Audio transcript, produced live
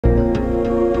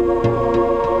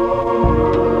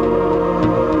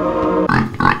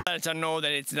lets her know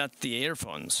that it's not the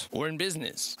earphones. We're in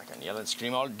business. I can yell and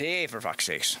scream all day, for fuck's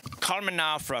sakes. Call me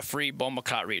now for a free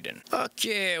bombaclot reading.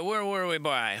 Okay, where were we,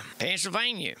 boy?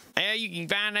 Pennsylvania. Yeah, you can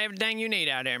find everything you need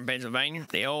out there in Pennsylvania.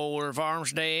 The old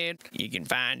farmstead. You can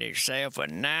find yourself a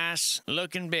nice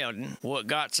looking building what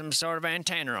got some sort of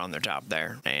antenna on the top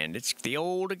there. And it's the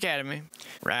old academy.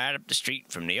 Right up the street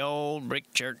from the old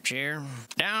brick church here.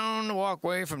 Down the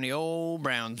walkway from the old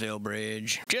Brownsville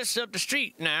Bridge. Just up the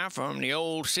street now from the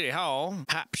old city hall.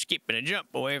 Hop, skip, and a jump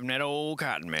away from that old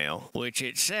cotton mill, which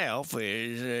itself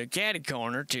is a catty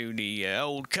corner to the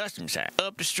old customs house.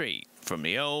 Up the street from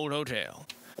the old hotel,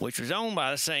 which was owned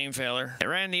by the same feller that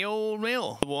ran the old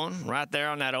mill. The one right there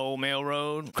on that old mill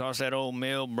road, across that old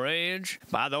mill bridge,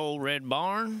 by the old red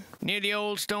barn, near the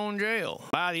old stone jail,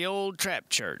 by the old trap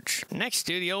church, next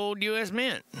to the old U.S.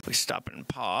 Mint. We stop and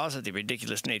pause at the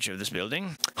ridiculous nature of this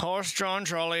building. Horse-drawn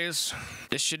trolleys.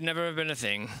 This should never have been a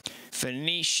thing.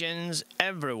 Phoenicians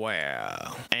everywhere.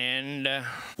 And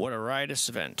what a riotous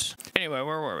event. Anyway,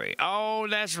 where were we? Oh,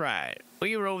 that's right.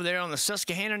 We were over there on the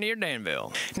Susquehanna near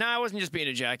Danville. No, I wasn't just being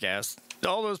a jackass.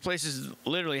 All those places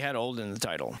literally had old in the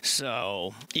title.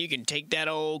 So you can take that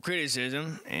old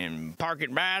criticism and park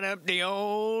it right up the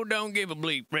old don't give a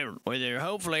bleep river, where there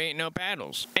hopefully ain't no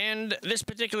paddles. And this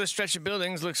particular stretch of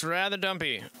buildings looks rather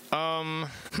dumpy. Now,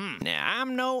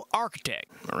 I'm no architect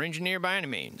or engineer by any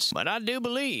means, but I do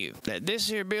believe that this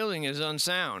here building is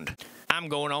unsound. I'm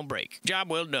going on break. Job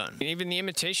well done. And even the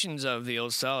imitations of the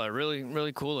old style are really,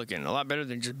 really cool looking. A lot better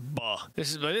than just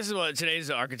This is what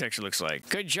today's architecture looks like.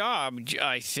 Good job,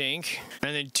 I think.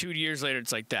 And then 2 years later,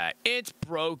 it's like that. It's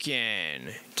broken.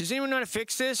 Does anyone know how to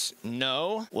fix this?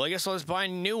 No. Well, I guess I'll just buy a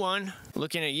new one.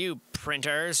 Looking at you,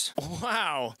 printers.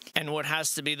 Wow. And what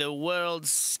has to be the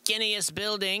world's skinniest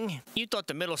building? You thought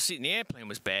the middle seat in the airplane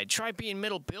was bad. Try being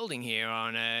middle building here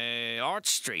on Arch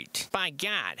Street. By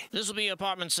God. This will be an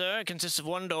apartment, sir. It consists of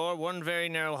one door, one very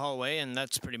narrow hallway, and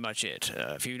that's pretty much it.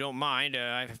 If you don't mind,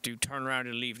 I have to turn around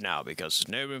and leave now because there's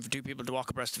no room for two people to walk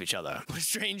abreast of each other. What a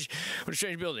strange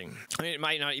building. I mean, it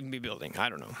might not even be building. I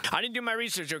don't know. I didn't do my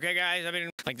research, okay, guys? I mean,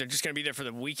 like, they're just gonna be there for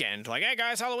the weekend. Like, hey,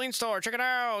 guys, Halloween store, check it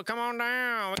out. Come on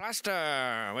down. Plaster.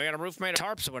 We got a roof made of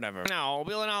tarps or whatever. No,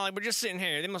 Bill and Ollie, we're just sitting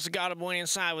here. They must have got up went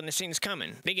inside when they seen us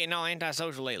coming. They getting all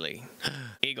antisocial lately.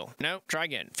 Eagle. Nope. Try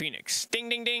again. Phoenix. Ding,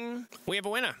 ding, ding. We have a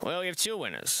winner. Well, we have two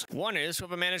winners. One is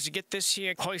whoever managed to get this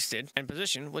here hoisted and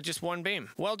positioned with just one beam.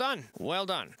 Well done. Well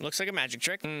done. Looks like a magic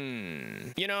trick.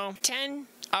 You know, 10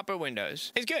 upper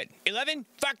windows is good. 11?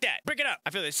 Fuck that. Break it up. I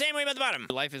feel the same way about the bottom.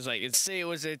 Life is like, say it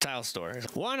was a tile store.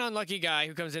 One unlucky guy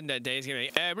who comes in that day is gonna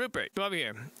be, Rupert, come over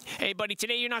here. Hey, buddy,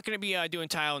 today you're not gonna be doing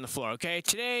tile on the floor, okay?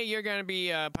 Today you're gonna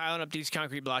be piling up these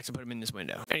concrete blocks and put them in this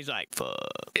window. And he's like, fuck.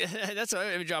 That's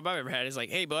a job I've ever had. It's like,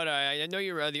 hey, bud, I know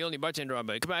you're the only bartender on,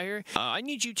 but come out here. I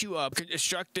need you to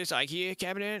construct this IKEA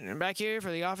cabinet back here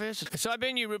for the office. So I've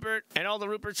been you, Rupert, and all the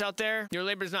Ruperts out there. Your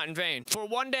labor's not in vain. For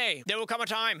one day, there will come a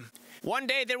time. One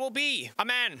day there will be a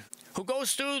man who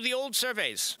goes through the old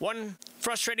surveys, one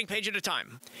frustrating page at a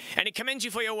time, and he commends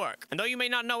you for your work. And though you may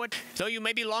not know it, though you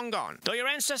may be long gone, though your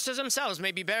ancestors themselves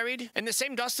may be buried in the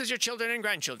same dust as your children and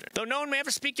grandchildren, though no one may ever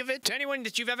speak of it to anyone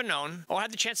that you've ever known or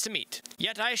had the chance to meet,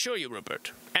 yet I assure you,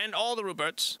 Rupert, and all the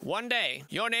Ruperts, one day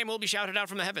your name will be shouted out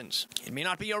from the heavens. It may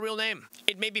not be your real name.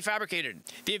 It may be fabricated.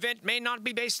 The event may not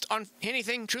be based on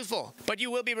anything truthful, but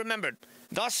you will be remembered.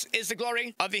 Thus is the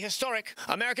glory of the historic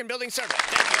American Building Survey.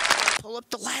 Thank you. Pull up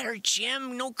the ladder,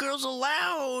 Jim. No girls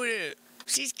allowed.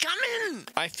 She's coming.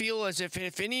 I feel as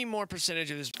if any more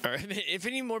percentage of this, or if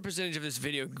any more percentage of this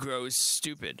video grows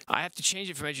stupid, I have to change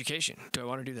it from education. Do I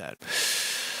want to do that?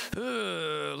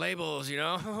 Labels, you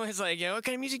know? It's like, you know, what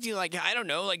kind of music do you like? I don't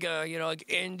know, like, you know, like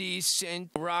indie, synth,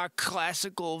 rock,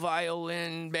 classical,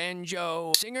 violin,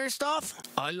 banjo, singer stuff?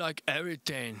 I like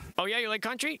everything. Oh, yeah, you like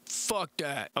country? Fuck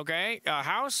that, okay?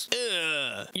 House?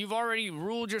 Ugh. You've already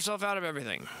ruled yourself out of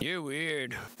everything. You're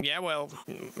weird. Yeah, well,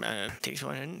 takes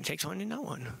one to know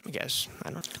one, I guess.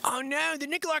 I don't know. Oh, no, the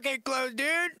Nickel Arcade closed,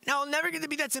 dude. I'll never get to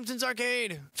be that Simpsons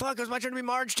arcade. Fuck, it was my turn to be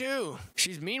Marge, too.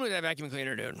 She's mean with that vacuum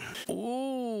cleaner, dude.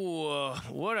 Ooh.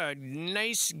 What a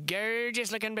nice,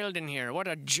 gorgeous looking building here. What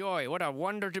a joy. What a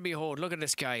wonder to behold. Look at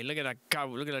this guy. Look at that cow.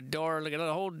 Look at the door. Look at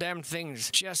the whole damn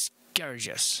thing's just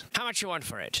gorgeous. How much you want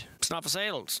for it? It's not for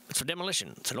sale. It's for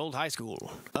demolition. It's an old high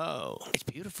school. Oh, it's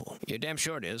beautiful. You're damn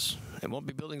sure it is. There won't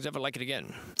be buildings ever like it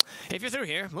again. If you're through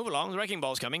here, move along. The wrecking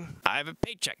ball's coming. I have a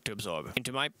paycheck to absorb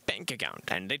into my bank account,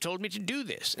 and they told me to do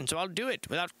this, and so I'll do it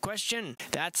without question.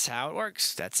 That's how it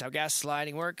works. That's how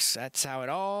gaslighting works. That's how it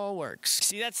all works.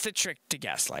 See, that's the trick to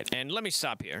gaslight. And let me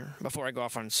stop here before I go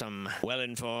off on some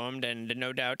well-informed and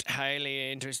no doubt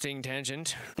highly interesting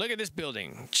tangent. Look at this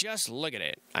building. Just look at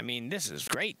it. I mean, this is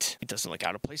great. It doesn't look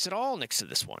out of place at all next to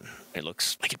this one. It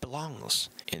looks like it belongs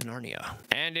in Narnia.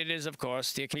 And it is, of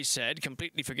course, the he said,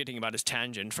 completely forgetting about his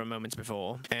tangent from moments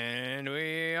before. And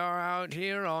we are out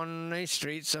here on the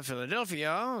streets of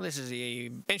Philadelphia. This is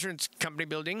the insurance company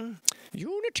building.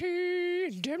 Unity,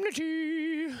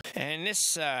 indemnity. And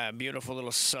this beautiful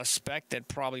little suspect that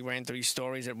probably ran 3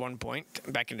 stories at one point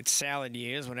back in its salad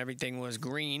years when everything was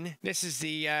green. This is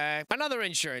the another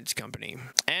insurance company.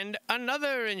 And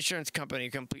another insurance company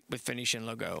complete with Phoenician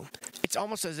logo. It's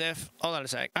almost as if, hold on a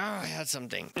sec. Oh, I had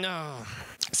something. No.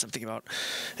 Something about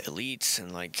elites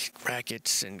and like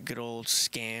rackets and good old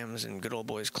scams and good old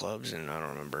boys clubs and I don't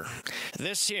remember.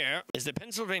 This here is the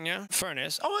Pennsylvania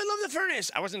furnace. Oh, I love the furnace.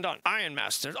 I wasn't done. Iron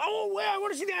Masters. Oh, well, I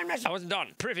want to see the Iron Masters. I wasn't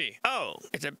done. Privy. Oh,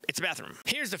 it's a bathroom.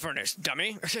 Here's the furnace,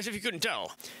 dummy. As if you couldn't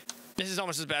tell. This is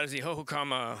almost as bad as the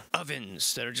Hohokama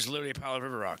ovens that are just literally a pile of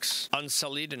river rocks,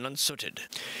 unsullied and unsooted.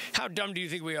 How dumb do you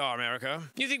think we are, America?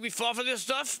 You think we fall for this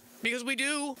stuff? Because we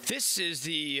do. This is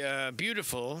the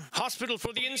beautiful Hospital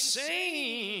for the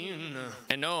Insane.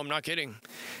 And no, I'm not kidding.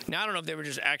 Now, I don't know if they were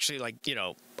just actually like, you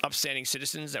know, upstanding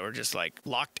citizens that were just like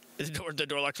locked. The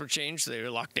door locks were changed, so they were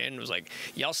locked in. It was like,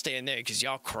 y'all stay in there because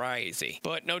y'all crazy.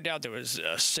 But no doubt there was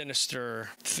sinister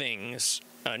things,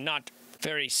 not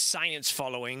very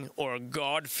science-following or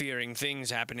God-fearing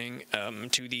things happening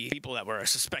to the people that were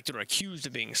suspected or accused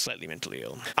of being slightly mentally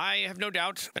ill. I have no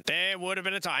doubt that there would have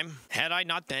been a time, had I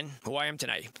not been who I am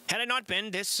tonight, had I not been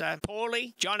this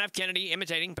poorly John F. Kennedy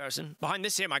imitating person behind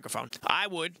this here microphone, I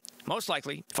would most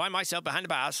likely find myself behind the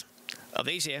bars of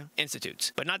these here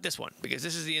institutes, but not this one, because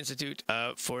this is the Institute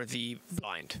for the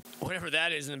Blind. Whatever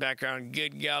that is in the background,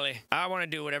 good golly. I want to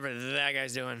do whatever that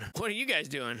guy's doing. What are you guys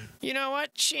doing? You know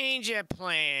what? Change your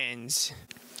plans.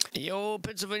 The old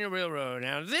Pennsylvania Railroad.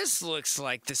 Now, this looks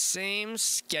like the same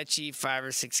sketchy 5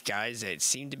 or 6 guys that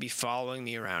seem to be following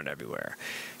me around everywhere.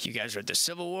 You guys were at the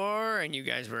Civil War, and you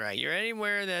guys were you're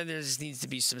anywhere that there needs to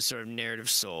be some sort of narrative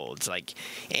soul. It's like,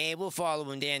 hey, we'll follow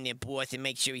him down there, boss, and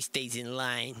make sure he stays in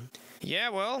line. Yeah,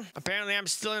 well, apparently I'm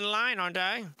still in line, aren't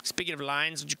I? Speaking of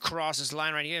lines, would you cross this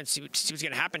line right here and see what's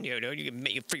gonna happen to you, dude? You can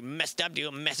make you freaking messed up,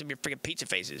 dude. Mess up your freaking pizza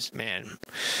faces, man.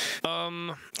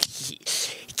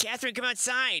 Catherine, come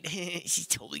outside. She's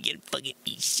totally getting fucking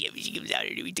eat shit when she comes out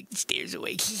here. We took the stairs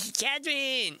away.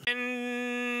 Catherine!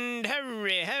 And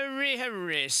hurry, hurry,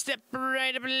 hurry. Step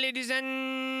right up, ladies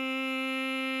and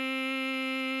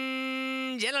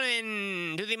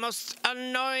gentlemen, to the most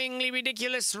annoyingly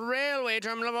ridiculous railway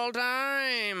terminal of all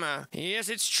time. Yes,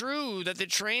 it's true that the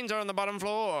trains are on the bottom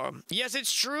floor. Yes,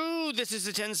 it's true this is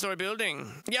a 10-story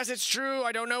building. Yes, it's true,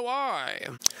 I don't know why.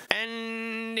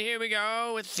 And here we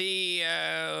go with the,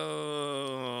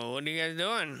 what are you guys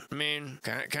doing? I mean,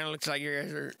 kind of looks like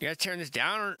you guys tearing this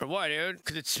down or what, dude?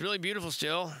 Because it's really beautiful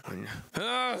still.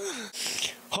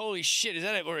 Holy shit, is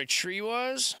that where a tree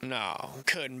was? No,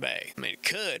 couldn't be. I mean, it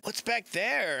could. What's back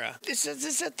there? Is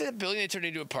that the building they turned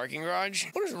into a parking garage?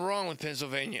 What is wrong with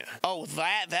Pennsylvania? Oh,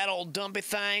 that old dumpy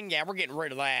thing? Yeah, we're getting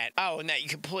rid of that. Oh, and that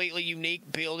completely unique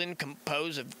building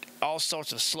composed of all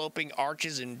sorts of sloping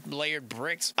arches and layered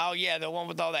bricks. Oh, yeah, the one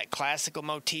with all that classical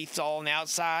motifs all on the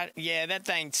outside. Yeah, that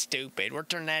thing's stupid. We're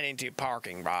turning that into a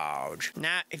parking garage.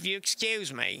 Now, if you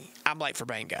excuse me, I'm late for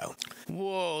bingo.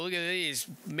 Whoa, look at these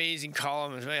amazing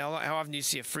columns. How often do you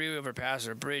see a freeway overpass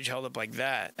or a bridge held up like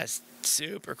that? That's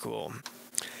super cool.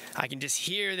 I can just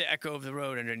hear the echo of the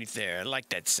road underneath there. I like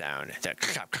that sound. That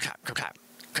clap, clap, clap, clap.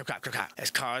 Clap, clap, clap, clap. As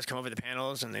cars come over the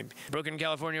panels and the broken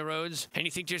California roads, and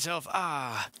you think to yourself,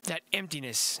 that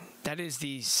emptiness, that is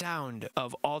the sound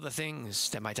of all the things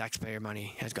that my taxpayer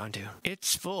money has gone to.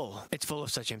 It's full. It's full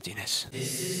of such emptiness.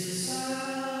 This is the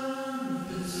sound of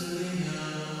Pennsylvania.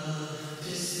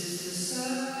 This is the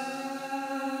sound.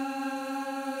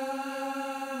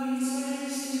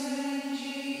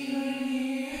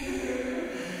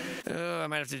 I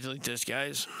might have to delete this,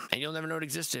 guys. And you'll never know it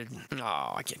existed. No,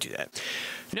 I can't do that.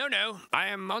 No. I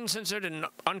am uncensored and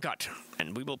uncut.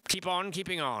 And we will keep on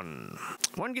keeping on.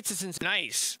 One gets a sense.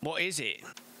 Nice. What is it?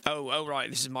 Oh, right.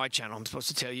 This is my channel. I'm supposed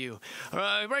to tell you.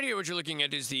 Right here, what you're looking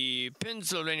at is the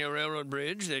Pennsylvania Railroad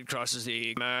Bridge that crosses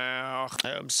the...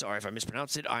 I'm sorry if I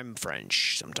mispronounce it. I'm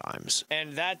French sometimes.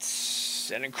 And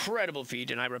that's an incredible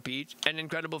feat, and I repeat. An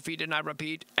incredible feat, and I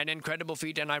repeat. An incredible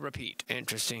feat, and I repeat.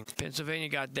 Interesting. Pennsylvania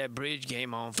got that bridge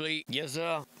game on fleet. Yes,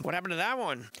 sir. What happened to that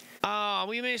one? Oh,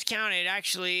 we miscounted.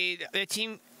 Actually, the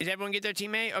team... Did everyone get their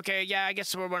teammate? Okay, yeah, I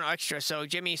guess we're one extra. So,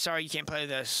 Jimmy, sorry you can't play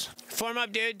this. Form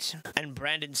up, dudes. And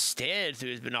Brandon stared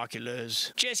through his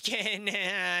binoculars. Just kidding.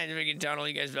 Freaking tunnel,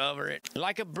 you guys fell over it.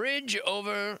 Like a bridge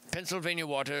over Pennsylvania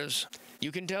waters,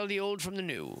 you can tell the old from the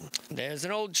new. There's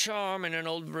an old charm in an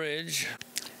old bridge,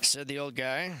 said the old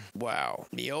guy. Wow,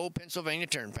 the old Pennsylvania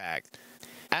Turnpike.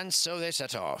 And so they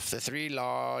set off, the three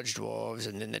large dwarves,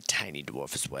 and then the tiny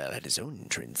dwarf as well had his own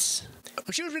entrance.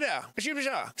 Excuse me there,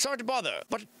 sorry to bother,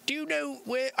 but do you know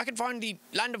where I can find the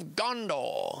land of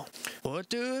Gondor? What,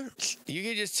 dude? You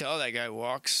can just tell that guy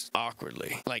walks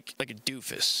awkwardly, like a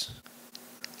doofus.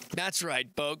 That's right,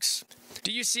 folks.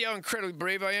 Do you see how incredibly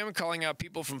brave I am calling out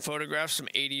people from photographs from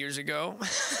 80 years ago?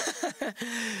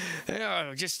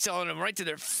 Yeah, just telling them right to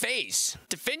their face.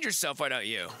 Defend yourself, why don't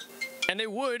you? And they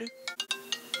would.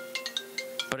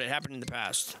 But it happened in the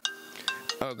past.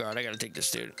 Oh god, I gotta take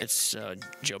this dude. It's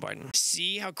Joe Biden.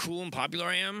 See how cool and popular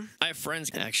I am? I have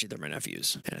friends. Actually, they're my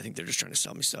nephews. And I think they're just trying to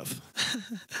sell me stuff.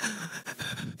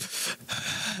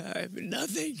 I have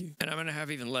nothing. And I'm gonna have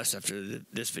even less after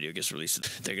this video gets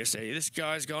released. They're gonna say, this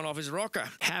guy's gone off his rocker.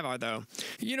 Have I, though?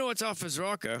 You know what's off his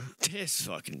rocker? This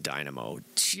fucking dynamo.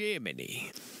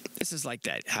 Jiminy. This is like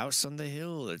that house on the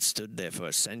hill that stood there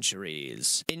for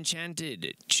centuries.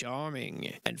 Enchanted,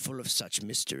 charming, and full of such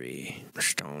mystery.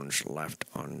 Stones left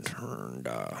unturned.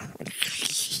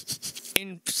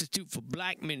 Institute for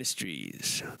Black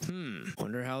Ministries.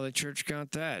 Wonder how the church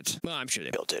got that. Well, I'm sure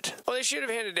they built it. Well, they should have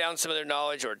handed down some of their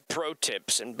knowledge or pro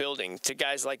tips in building to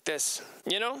guys like this.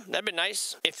 You know, that'd be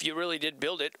nice. If you really did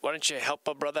build it, why don't you help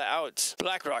a brother out?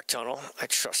 Black Rock Tunnel. I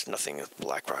trust nothing with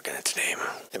Black Rock in its name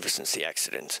ever since the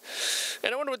accident.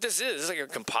 And I wonder what this is. Is this like a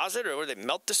composite, or where they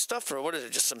melt this stuff, or what is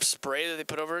it? Just some spray that they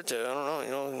put over it to, I don't know, you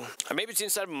know. Or maybe it's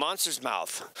inside a monster's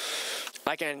mouth.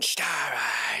 Like an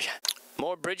starlight.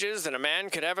 More bridges than a man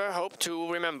could ever hope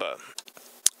to remember.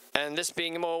 And this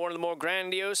being one of the more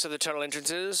grandiose of the tunnel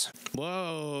entrances.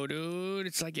 Whoa, dude,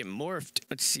 it's like it morphed.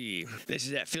 Let's see. This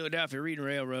is that Philadelphia Reading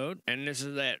Railroad, and this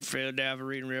is that Philadelphia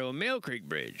Reading Railroad Mill Creek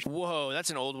Bridge. Whoa, that's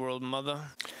an old world, mother.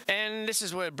 And this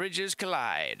is where bridges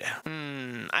collide.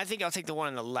 I think I'll take the one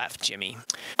on the left, Jimmy.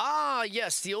 Ah,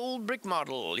 yes, the old brick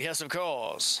model. Yes, of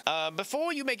course.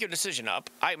 Before you make your decision up,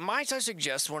 might I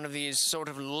suggest one of these sort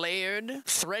of layered,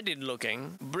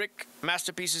 threaded-looking brick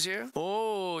masterpieces here?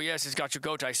 Oh, yes, it's got your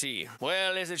goat, I see.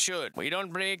 Well, as it should. We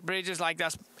don't break bridges like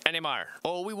that anymore.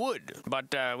 Oh, we would,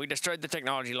 but we destroyed the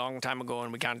technology a long time ago,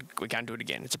 and we can't do it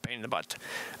again. It's a pain in the butt.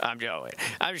 I'm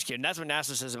just kidding. That's what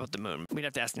NASA says about the moon. We'd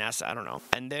have to ask NASA. I don't know.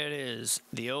 And there it is,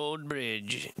 the old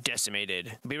bridge,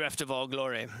 decimated, bereft of all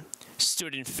glory,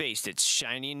 stood and faced its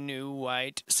shiny new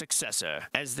white successor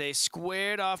as they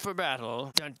squared off for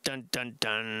battle. Dun dun dun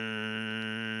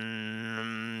dun.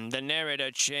 The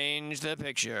narrator changed the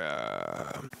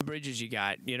picture. Bridges you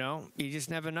got, you know, you just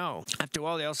never know. After a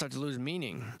while, they all start to lose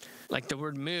meaning. Like the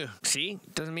word "meh." See?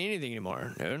 It doesn't mean anything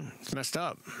anymore, dude. It's messed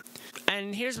up.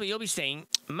 And here's what you'll be saying.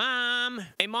 Mom!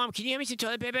 Hey, Mom, can you hand me some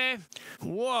toilet paper?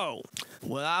 Whoa!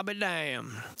 Well, I'll be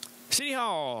damned. City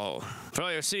Hall, for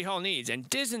all your City Hall needs. And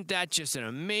isn't that just an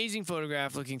amazing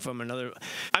photograph looking from another...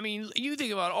 I mean, you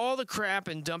think about all the crap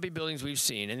and dumpy buildings we've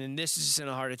seen, and then this is just in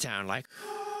the heart of town. Like...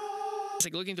 It's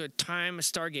like looking through a time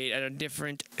Stargate at a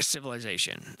different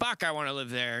civilization. Fuck, I want to live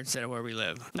there instead of where we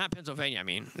live. Not Pennsylvania, I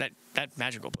mean. That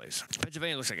magical place.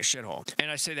 Pennsylvania looks like a shithole.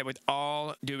 And I say that with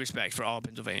all due respect for all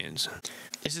Pennsylvanians.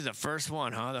 This is the first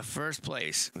one, huh? The first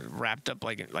place. Wrapped up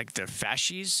like the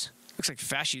fascies. Looks like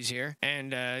fascies here.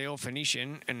 And the old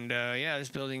Phoenician. And yeah, this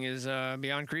building is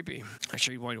beyond creepy. I'm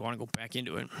sure you want to go back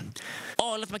into it.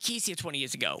 Oh, I left my keys here 20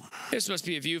 years ago. This must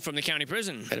be a view from the county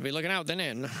prison. Better be looking out than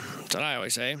in. That's what I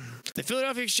always say. The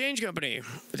Philadelphia Exchange Company.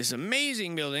 With this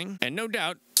amazing building. And no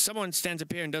doubt, someone stands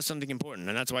up here and does something important,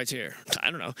 and that's why it's here.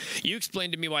 I don't know. You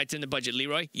explain to me why it's in the budget,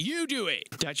 Leroy. You do it.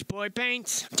 Dutch boy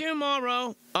paints.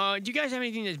 Tomorrow. Do you guys have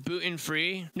anything that's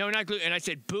gluten-free? No, not gluten. I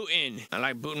said bootin'. I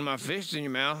like booting my fist in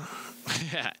your mouth.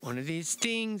 One of these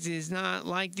things is not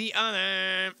like the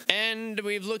other. And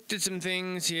we've looked at some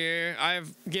things here.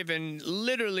 I've given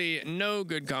literally no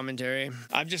good commentary.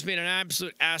 I've just made an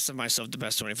absolute ass of myself the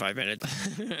past 25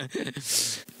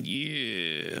 minutes.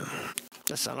 Yeah.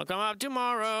 The sun will come up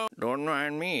tomorrow. Don't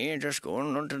mind me, just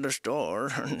going on to the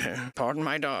store. Pardon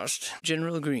my dust.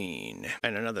 General Green.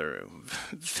 And another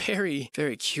very,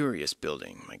 very curious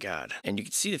building. My God. And you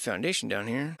can see the foundation down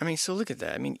here. I mean, so look at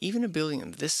that. I mean, even a building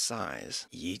of this size,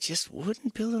 you just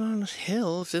wouldn't build it on a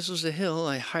hill. If this was a hill,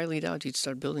 I highly doubt you'd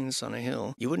start building this on a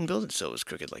hill. You wouldn't build it so it was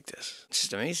crooked like this. It's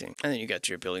just amazing. And then you got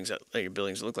your buildings that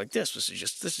look like this. This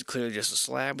is clearly just a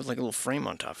slab with like a little frame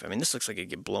on top. I mean, this looks like it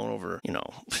get blown over, you know,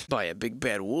 by a big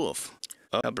bad wolf.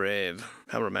 Oh, how brave.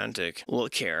 How romantic.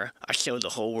 Look here. I showed the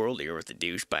whole world here with the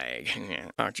douchebag.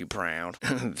 Aren't you proud?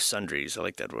 Sundries. I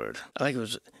like that word. I like it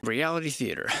was reality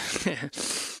theater.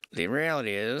 The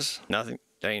reality is nothing.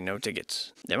 There ain't no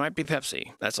tickets. There might be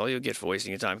Pepsi. That's all you'll get for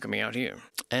wasting your time coming out here.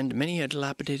 And many a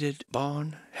dilapidated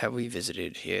barn have we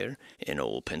visited here in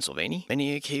old Pennsylvania.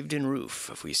 Many a caved-in roof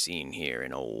have we seen here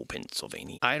in old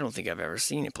Pennsylvania. I don't think I've ever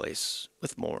seen a place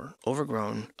with more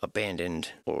overgrown, abandoned,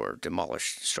 or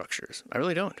demolished structures. I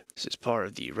really don't. This is part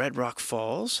of the Red Rock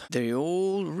Falls, the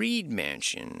old Reed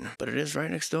Mansion, but it is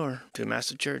right next door to a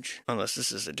massive church, unless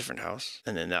this is a different house.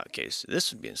 And in that case,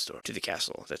 this would be next door to the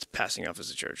castle that's passing off as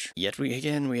a church. Yet we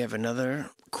have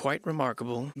another quite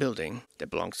remarkable building that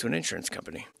belongs to an insurance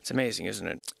company. It's amazing, isn't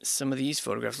it? Some of these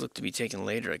photographs look to be taken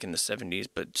later, like in the 70s,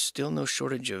 but still no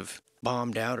shortage of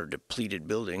bombed out or depleted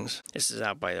buildings. This is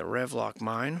out by the Revlock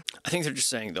mine. I think they're just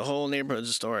saying the whole neighborhood's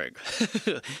historic.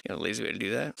 You know, lazy way to do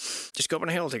that. Just go up on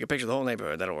a hill, take a picture of the whole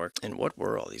neighborhood. That'll work. And what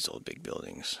were all these old big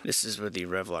buildings? This is where the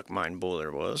Revlock mine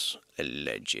boiler was.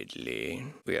 Allegedly,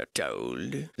 we are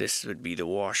told. This would be the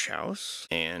wash house,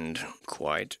 and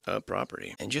quite a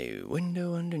property. And just a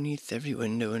window underneath, every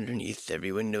window underneath,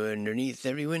 every window underneath,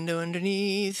 every window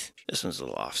underneath. This one's a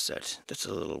little offset. That's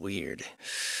a little weird.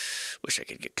 Wish I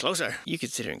could get closer. You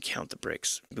could sit here and count the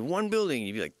bricks. It'd be one building,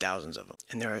 you'd be like thousands of them.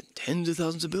 And there are tens of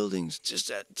thousands of buildings. Just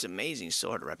that, it's amazing. It's so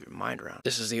hard to wrap your mind around.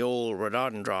 This is the old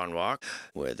rhododendron walk,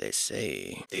 where they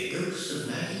say, the ghost of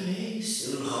Maggie May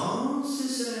still haunts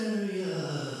this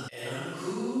area. And on a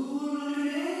cool winter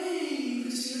day, you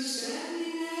can see her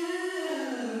standing there.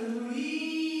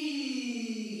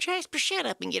 Jasper, shut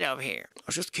up and get over here. I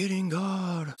was just kidding,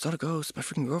 God. It's not a ghost. It's my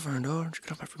freaking girlfriend, dog.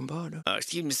 Get off my freaking body.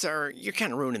 Excuse me, sir. You're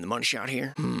kind of ruining the money shot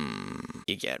here.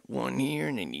 You got one here,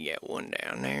 and then you got one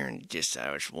down there, and just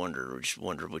I just wonder which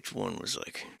one was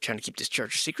like trying to keep this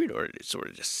church a secret, or did it sort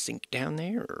of just sink down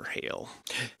there, or hell.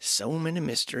 So many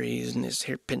mysteries in this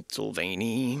here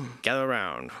Pennsylvania. Gather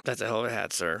around. That's a hell of a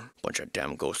hat, sir. Bunch of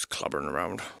damn ghosts clubbering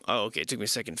around. Oh, okay. It took me a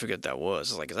second to figure out what that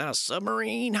was. I was like, is that a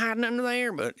submarine hiding under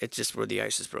there? But it's just where the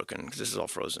ice is broken, because this is all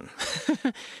frozen.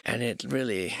 And it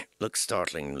really looks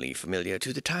startlingly familiar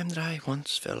to the time that I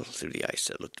once fell through the ice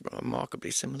that looked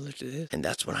remarkably similar to this. And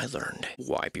that's when I learned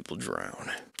why people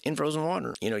drown in frozen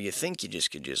water. You know, you think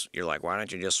you're like, why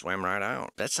don't you just swim right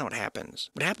out? That's not what happens.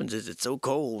 What happens is it's so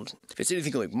cold. If it's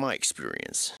anything like my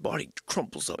experience, body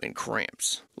crumples up in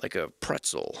cramps, like a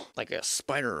pretzel, like a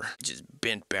spider just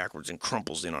bent backwards and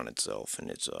crumples in on itself.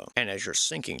 And and as you're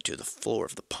sinking to the floor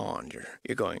of the pond,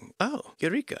 you're going, oh,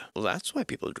 Eureka. Well, that's why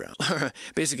people drown.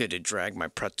 Basically, I did drag my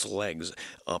pretzel legs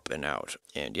up and out.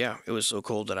 And yeah, it was so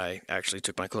cold that I actually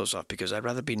took my clothes off because I'd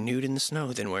rather be nude in the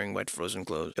snow than wearing wet frozen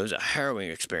clothes. It was a harrowing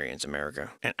experience,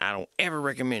 America. And I don't ever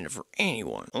recommend it for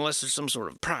anyone unless there's some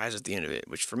sort of prize at the end of it,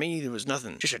 which for me, there was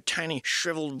nothing. Just a tiny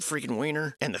shriveled freaking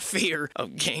wiener and the fear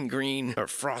of gangrene or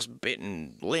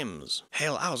frostbitten limbs.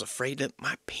 Hell, I was afraid that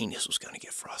my penis was going to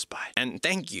get frostbite. And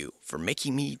thank you for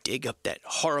making me dig up that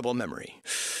horrible memory.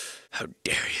 How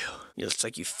dare you? It's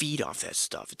like you feed off that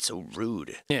stuff. It's so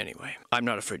rude. Anyway, I'm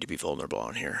not afraid to be vulnerable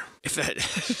on here. If that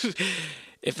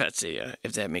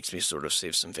makes me sort of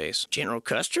save some face. General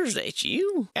Custer, is that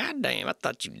you? God damn, I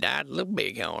thought you died, little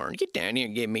bighorn. Get down here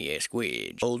and give me a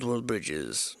squidge. Old world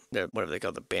bridges. Whatever they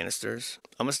call the banisters.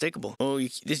 Unmistakable. Oh, you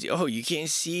can't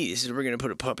see. This is, we're going to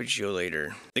put a puppet show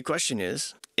later. The question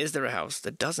is there a house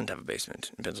that doesn't have a basement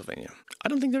in Pennsylvania? I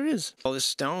don't think there is. All this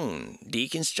stone,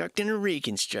 deconstructing or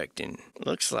reconstructing.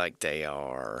 Looks like they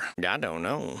are. I don't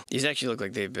know. These actually look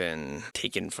like they've been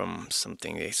taken from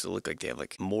something. They still look like they have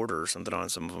like mortar or something on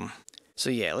some of them. So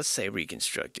yeah, let's say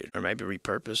reconstructed, or maybe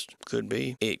repurposed. Could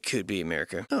be. It could be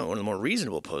America. Oh, one of the more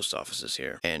reasonable post offices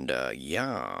here. And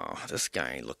yeah, this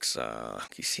guy looks,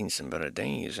 he's seen some better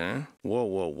days, huh?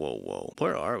 Whoa.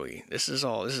 Where are we? This is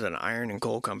an iron and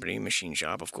coal company, machine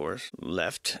shop, of course.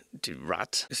 Left to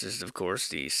rot. This is, of course,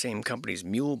 the same company's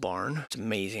mule barn. It's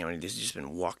amazing how many this has just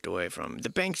been walked away from. The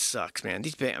bank sucks, man.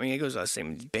 It goes without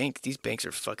saying, these banks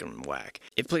are fucking whack.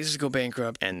 If places go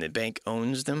bankrupt and the bank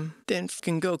owns them, then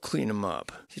can go clean them up.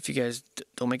 up. If you guys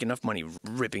don't make enough money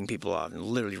ripping people off and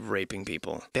literally raping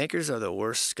people. Bankers are the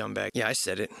worst scumbag. Yeah, I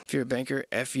said it. If you're a banker,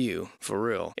 F you. For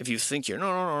real. If you think you're, no,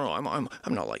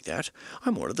 I'm not like that.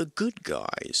 I'm one of the good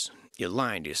guys. You're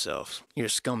lying to yourself. You're a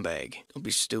scumbag. Don't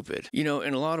be stupid. You know,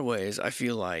 in a lot of ways, I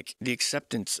feel like the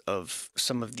acceptance of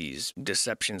some of these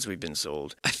deceptions we've been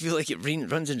sold, I feel like it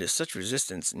runs into such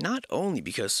resistance, not only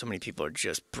because so many people are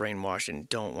just brainwashed and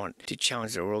don't want to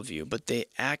challenge their worldview, but they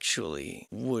actually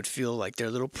would feel like their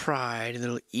little pride and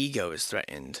little ego is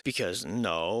threatened. Because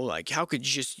no, like, how could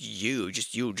just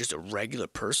a regular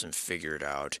person figure it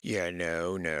out? Yeah,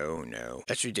 no.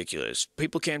 That's ridiculous.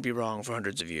 People can't be wrong for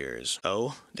hundreds of years.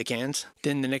 Oh, they can't?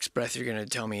 Then the next breath you're going to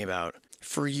tell me about,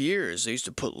 for years they used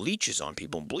to put leeches on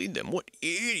people and bleed them. What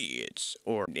idiots.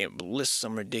 Or list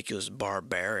some ridiculous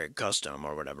barbaric custom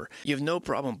or whatever. You have no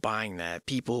problem buying that.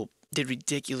 People did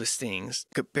ridiculous things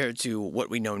compared to what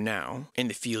we know now in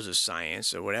the fields of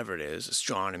science or whatever it is,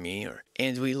 astronomy,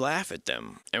 and we laugh at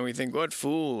them and we think, what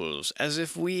fools, as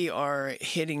if we are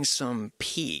hitting some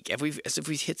peak, as if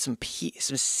we've hit some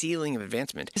ceiling of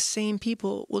advancement. The same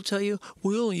people will tell you,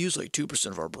 we only use like 2%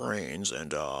 of our brains,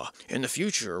 and in the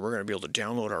future we're going to be able to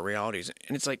download our realities.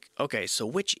 And it's like, okay, so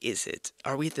which is it?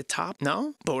 Are we at the top?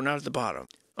 No, but we're not at the bottom.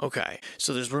 Okay,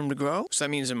 so there's room to grow? So that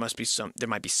means there might be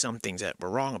some things that we're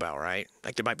wrong about, right?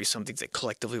 Like there might be some things that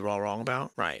collectively we're all wrong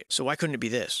about, right? So why couldn't it be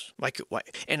this? Why?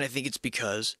 And I think it's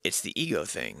because it's the ego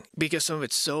thing. Because some of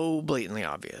it's so blatantly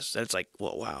obvious that it's like,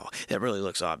 well, wow, that really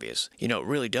looks obvious. You know, it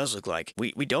really does look like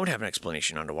we don't have an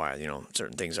explanation on why,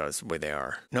 certain things are the way they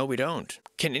are. No, we don't.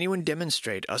 Can anyone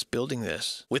demonstrate us building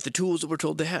this with the tools that we're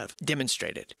told to have?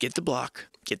 Demonstrate it. Get the block,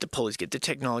 get the pulleys, get the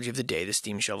technology of the day, the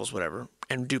steam shovels, whatever,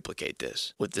 and duplicate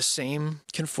this with the same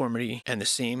conformity and the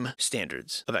same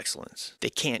standards of excellence. They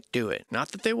can't do it.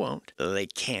 Not that they won't, they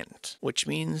can't. Which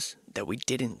means that we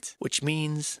didn't. Which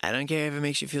means, I don't care if it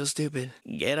makes you feel stupid.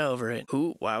 Get over it.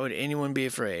 Why would anyone be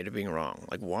afraid of being wrong?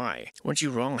 Like, why? Weren't you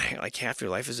wrong like half your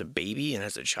life as a baby and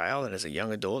as a child and as a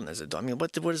young adult and as a adult? I mean,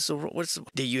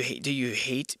 do you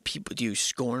hate people? Do you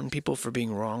scorn people for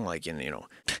being wrong? Like in,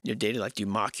 your daily life, do you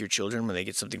mock your children when they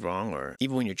get something wrong? Or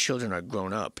even when your children are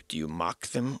grown up, do you mock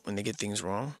them when they get things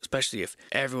wrong? Especially if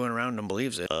everyone around them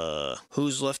believes it.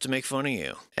 Who's left to make fun of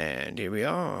you? And here we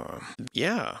are.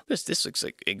 Yeah, this looks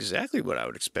like exactly what I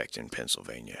would expect in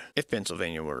Pennsylvania. If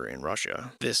Pennsylvania were in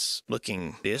Russia, this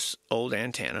old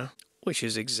antenna, which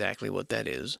is exactly what that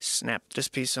is. Snap this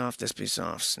piece off,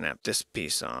 snap this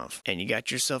piece off, and you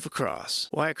got yourself a cross.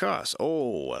 Why a cross?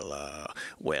 Oh,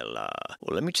 well,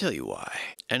 let me tell you why.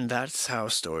 And that's how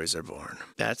stories are born.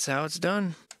 That's how it's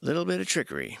done. Little bit of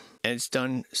trickery. And it's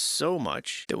done so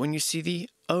much that when you see the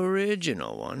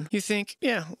original one, you think,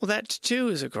 yeah, well, that too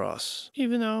is a cross.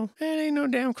 Even though it ain't no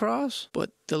damn cross. But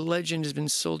the legend has been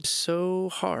sold so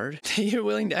hard that you're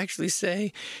willing to actually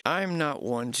say, I'm not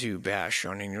one to bash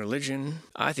on any religion.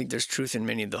 I think there's truth in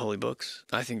many of the holy books.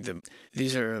 I think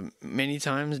these are many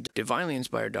times divinely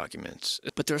inspired documents.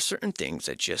 But there are certain things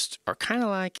that just are kind of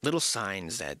like little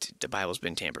signs that the Bible's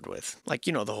been tampered with. Like,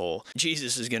 the whole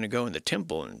Jesus is going to go in the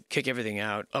temple and kick everything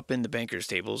out up in the bankers'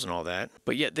 tables and all that.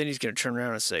 But yet then he's going to turn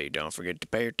around and say, don't forget to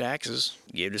pay your taxes.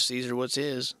 Give to Caesar what's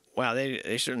his. Wow, they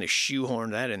certainly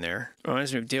shoehorned that in there.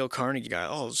 Reminds me of Dale Carnegie guy.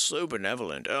 Oh, so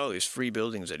benevolent. Oh, these free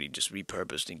buildings that he just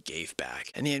repurposed and gave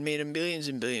back. And they had made him billions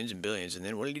and billions and billions. And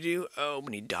then what did he do? Oh,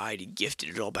 when he died, he gifted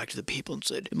it all back to the people and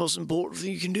said, the most important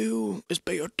thing you can do is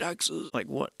pay your taxes. Like,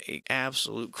 what a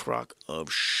absolute crock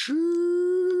of shit.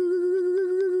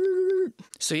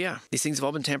 So yeah, these things have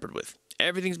all been tampered with.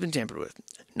 Everything's been tampered with.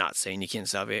 Not saying you can't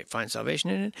find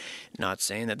salvation in it. Not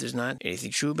saying that there's not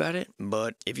anything true about it.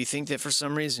 But if you think that for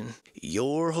some reason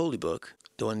your holy book,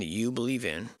 the one that you believe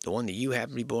in, the one that you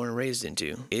happen to be born and raised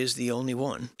into, is the only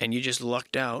one, and you just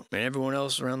lucked out, and everyone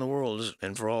else around the world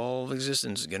and for all of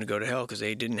existence is going to go to hell because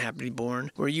they didn't happen to be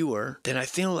born where you were, then I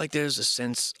feel like there's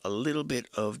a little bit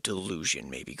of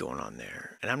delusion maybe going on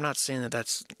there. And I'm not saying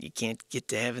that you can't get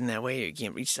to heaven that way, or you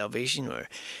can't reach salvation, or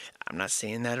I'm not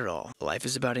saying that at all. Life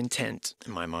is about intent,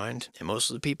 in my mind. And most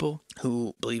of the people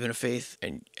who believe in a faith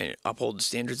and uphold the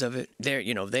standards of it, their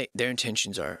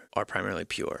intentions are primarily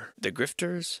pure. The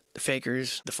grifters, the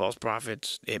fakers, the false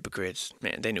prophets, the hypocrites,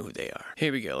 man, they know who they are.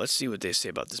 Here we go. Let's see what they say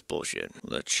about this bullshit.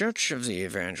 The Church of the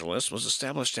Evangelists was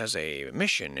established as a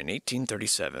mission in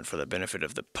 1837 for the benefit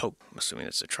of the Pope. I'm assuming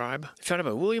it's a tribe. Founded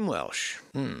by William Welsh.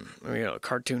 There we go, a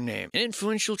cartoon name. An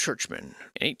influential churchman.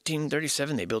 In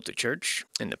 1837, they built the church,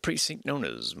 and the precinct known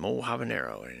as Mo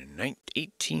Habanero. In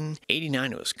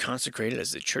 1889, it was consecrated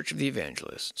as the Church of the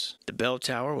Evangelists. The bell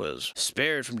tower was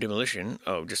spared from demolition.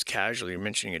 Oh, just casually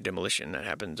mentioning a demolition that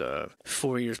happened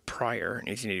 4 years prior, in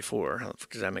 1884. How the fuck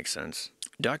does that make sense?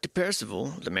 Dr. Percival,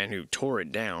 the man who tore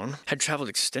it down, had traveled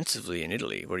extensively in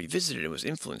Italy, where he visited and was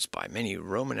influenced by many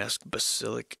Romanesque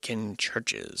basilican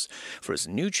churches. For his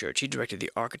new church, he directed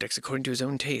the architects according to his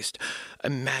own taste.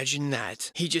 Imagine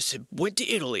that. He just went to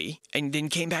Italy and then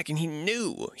came back and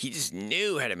he just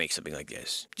knew how to make something like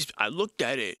this. I looked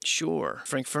at it. Sure.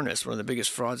 Frank Furness, one of the biggest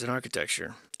frauds in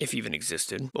architecture, if even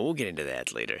existed, but we'll get into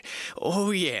that later. Oh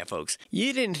yeah, folks.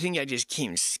 You didn't think I just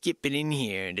came skipping in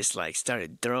here and just like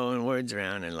started throwing words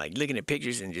around and like looking at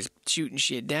pictures and just shooting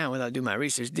shit down without doing my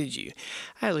research, did you?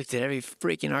 I looked at every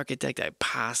freaking architect I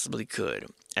possibly could.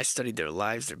 I studied their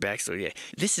lives, their backstory. Yeah,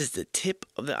 this is the tip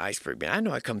of the iceberg, man. I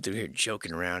know I come through here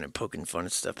joking around and poking fun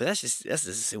at stuff, but that's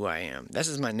just who I am. That's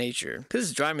just my nature. This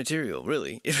is dry material,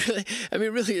 really. It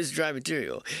really is dry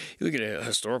material. You look at a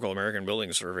historical American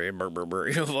building survey,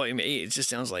 volume 8. It just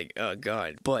sounds like, oh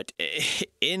God. But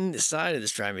inside of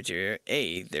this dry material,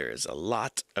 there is a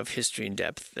lot of history and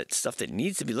depth, that stuff that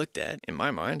needs to be looked at, in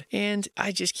my mind. And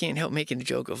I just can't help making a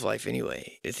joke of life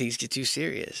anyway, if things get too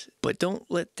serious. But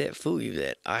don't let that fool you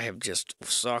that I have just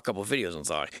saw a couple videos and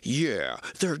thought, yeah,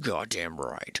 they're goddamn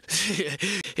right.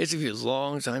 It took me a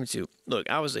long time to... Look,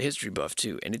 I was a history buff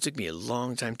too, and it took me a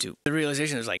long time to... The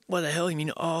realization was like, what the hell? You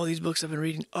mean all these books I've been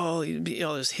reading, all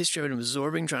this history I've been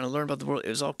absorbing, trying to learn about the world, it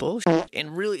was all bullshit.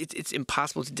 And really, it's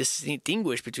impossible to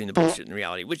distinguish between the bullshit and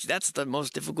reality, which that's the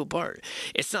most difficult part.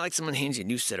 It's not like someone hands you a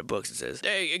new set of books and says,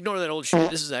 hey, ignore that old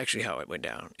shit. This is actually how it went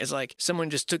down. It's like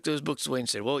someone just took those books away and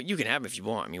said, well, you can have them if you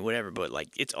want. I mean, whatever, but like,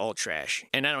 it's all trash.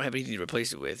 And I don't have anything to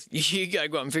replace it with. You gotta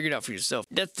go out and figure it out for yourself.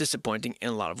 That's disappointing in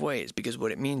a lot of ways, because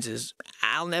what it means is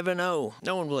I'll never know.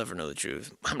 No one will ever know the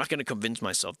truth. I'm not gonna convince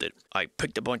myself that I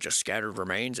picked a bunch of scattered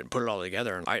remains and put it all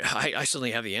together and I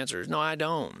suddenly have the answers. No, I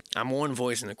don't. I'm one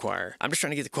voice in the choir. I'm just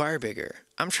trying to get the choir bigger.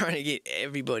 I'm trying to get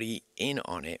everybody in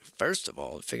on it, first of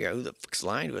all, to figure out who the fuck's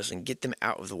lying to us and get them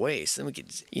out of the way, so then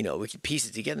we could piece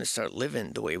it together and start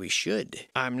living the way we should.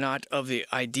 I'm not of the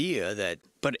idea that...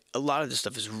 But a lot of this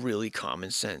stuff is really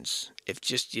common sense. You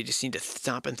just need to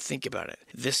stop and think about it.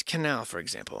 This canal, for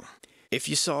example. If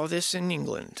you saw this in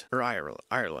England or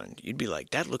Ireland, you'd be like,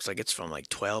 that looks like it's from like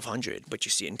 1200, but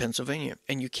you see it in Pennsylvania.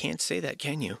 And you can't say that,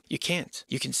 can you? You can't.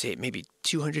 You can say it maybe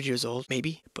 200 years old,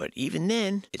 maybe. But even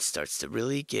then, it starts to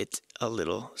really get a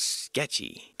little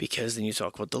sketchy, because then you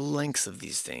talk about the lengths of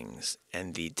these things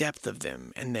and the depth of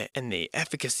them and the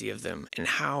efficacy of them and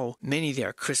how many they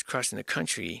are crisscrossing the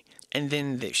country, and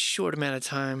then the short amount of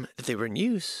time that they were in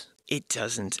use. It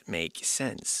doesn't make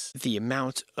sense. The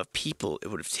amount of people it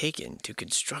would have taken to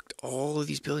construct all of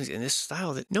these buildings in this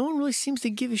style that no one really seems to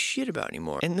give a shit about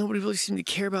anymore. And nobody really seemed to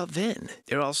care about then.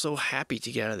 They're all so happy to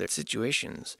get out of their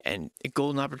situations. And a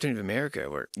golden opportunity of America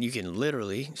where you can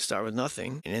literally start with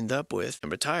nothing and end up with and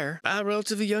retire at a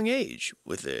relatively young age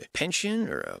with a pension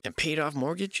or a paid off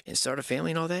mortgage and start a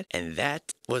family and all that. And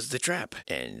that was the trap.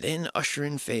 And then usher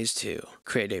in phase 2.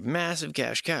 Create a massive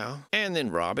cash cow and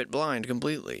then rob it blind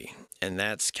completely. And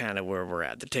that's kind of where we're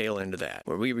at, the tail end of that,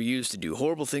 where we were used to do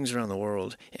horrible things around the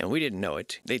world, and we didn't know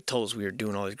it. They told us we were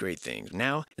doing all these great things.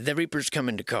 Now, the Reaper's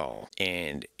coming to call.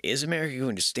 And is America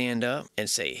going to stand up and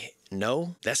say,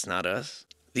 no, that's not us?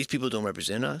 These people don't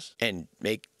represent us and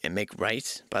make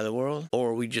right by the world?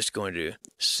 Or are we just going to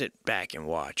sit back and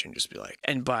watch and just be like,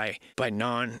 and by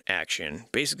non-action,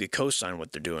 basically co-sign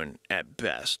what they're doing at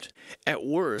best. At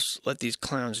worst, let these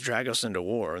clowns drag us into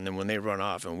war, and then when they run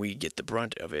off and we get the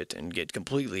brunt of it and get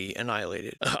completely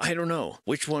annihilated. I don't know.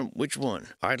 Which one?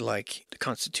 I'd like the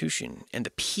Constitution, and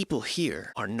the people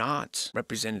here are not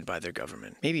represented by their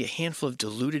government. Maybe a handful of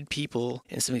deluded people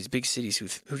in some of these big cities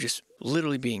who just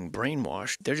literally being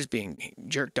brainwashed. They're just being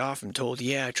jerked off and told,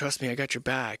 yeah, trust me, I got your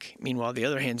back. Meanwhile, the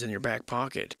other hand's in your back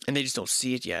pocket. And they just don't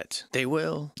see it yet. They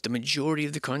will. The majority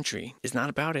of the country is not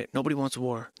about it. Nobody wants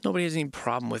war. Nobody has any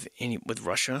problem with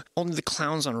Russia. Only the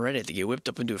clowns on Reddit that get whipped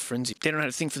up into a frenzy. They don't know how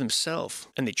to think for themselves.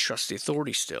 And they trust the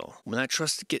authorities still. When that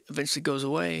trust eventually goes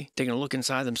away, they're going to look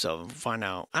inside themselves and find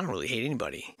out, I don't really hate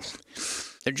anybody.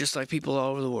 They're just like people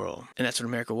all over the world. And that's what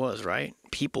America was, right?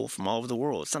 People from all over the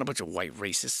world. It's not a bunch of white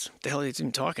racists. What the hell are they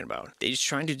even talking about? They're just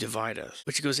trying to divide us,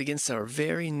 which goes against our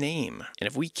very name. And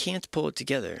if we can't pull it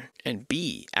together and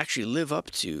actually live up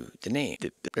to the name,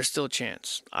 there's still a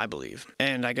chance, I believe.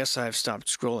 And I guess I've stopped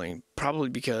scrolling, probably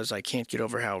because I can't get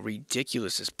over how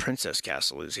ridiculous this princess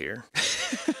castle is here.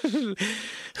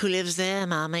 Who lives there,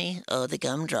 Mommy? Oh, the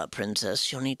Gumdrop Princess.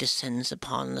 She only descends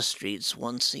upon the streets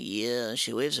once a year.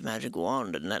 She waves a magic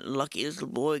wand, and that lucky little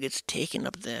boy gets taken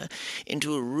up there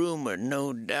into a room where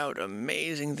no doubt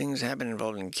amazing things happen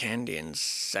involving candy and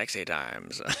sexy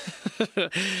times.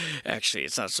 Actually,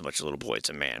 it's not so much a little boy, it's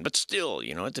a man. But still,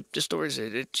 you know, the story's,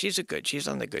 she's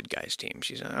on the good guys team.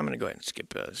 I'm going to go ahead and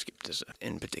skip this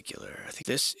in particular. I think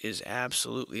this is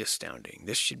absolutely astounding.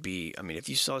 This should be, I mean, if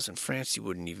you saw this in France, you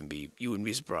wouldn't be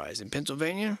surprised. In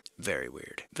Pennsylvania, very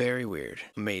weird. Very weird.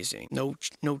 Amazing. No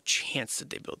chance that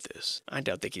they built this. I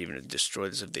doubt they could even destroy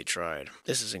this if they tried.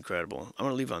 This is incredible. I'm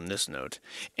going to leave on this note.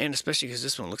 And especially because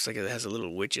this one looks like it has a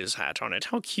little witch's hat on it.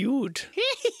 How cute.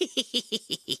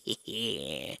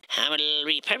 I'm a little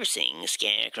repurposing,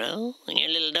 Scarecrow, and your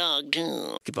little dog,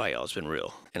 too. Goodbye, y'all. It's been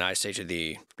real. And I say to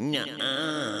thee,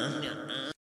 Nuh-uh.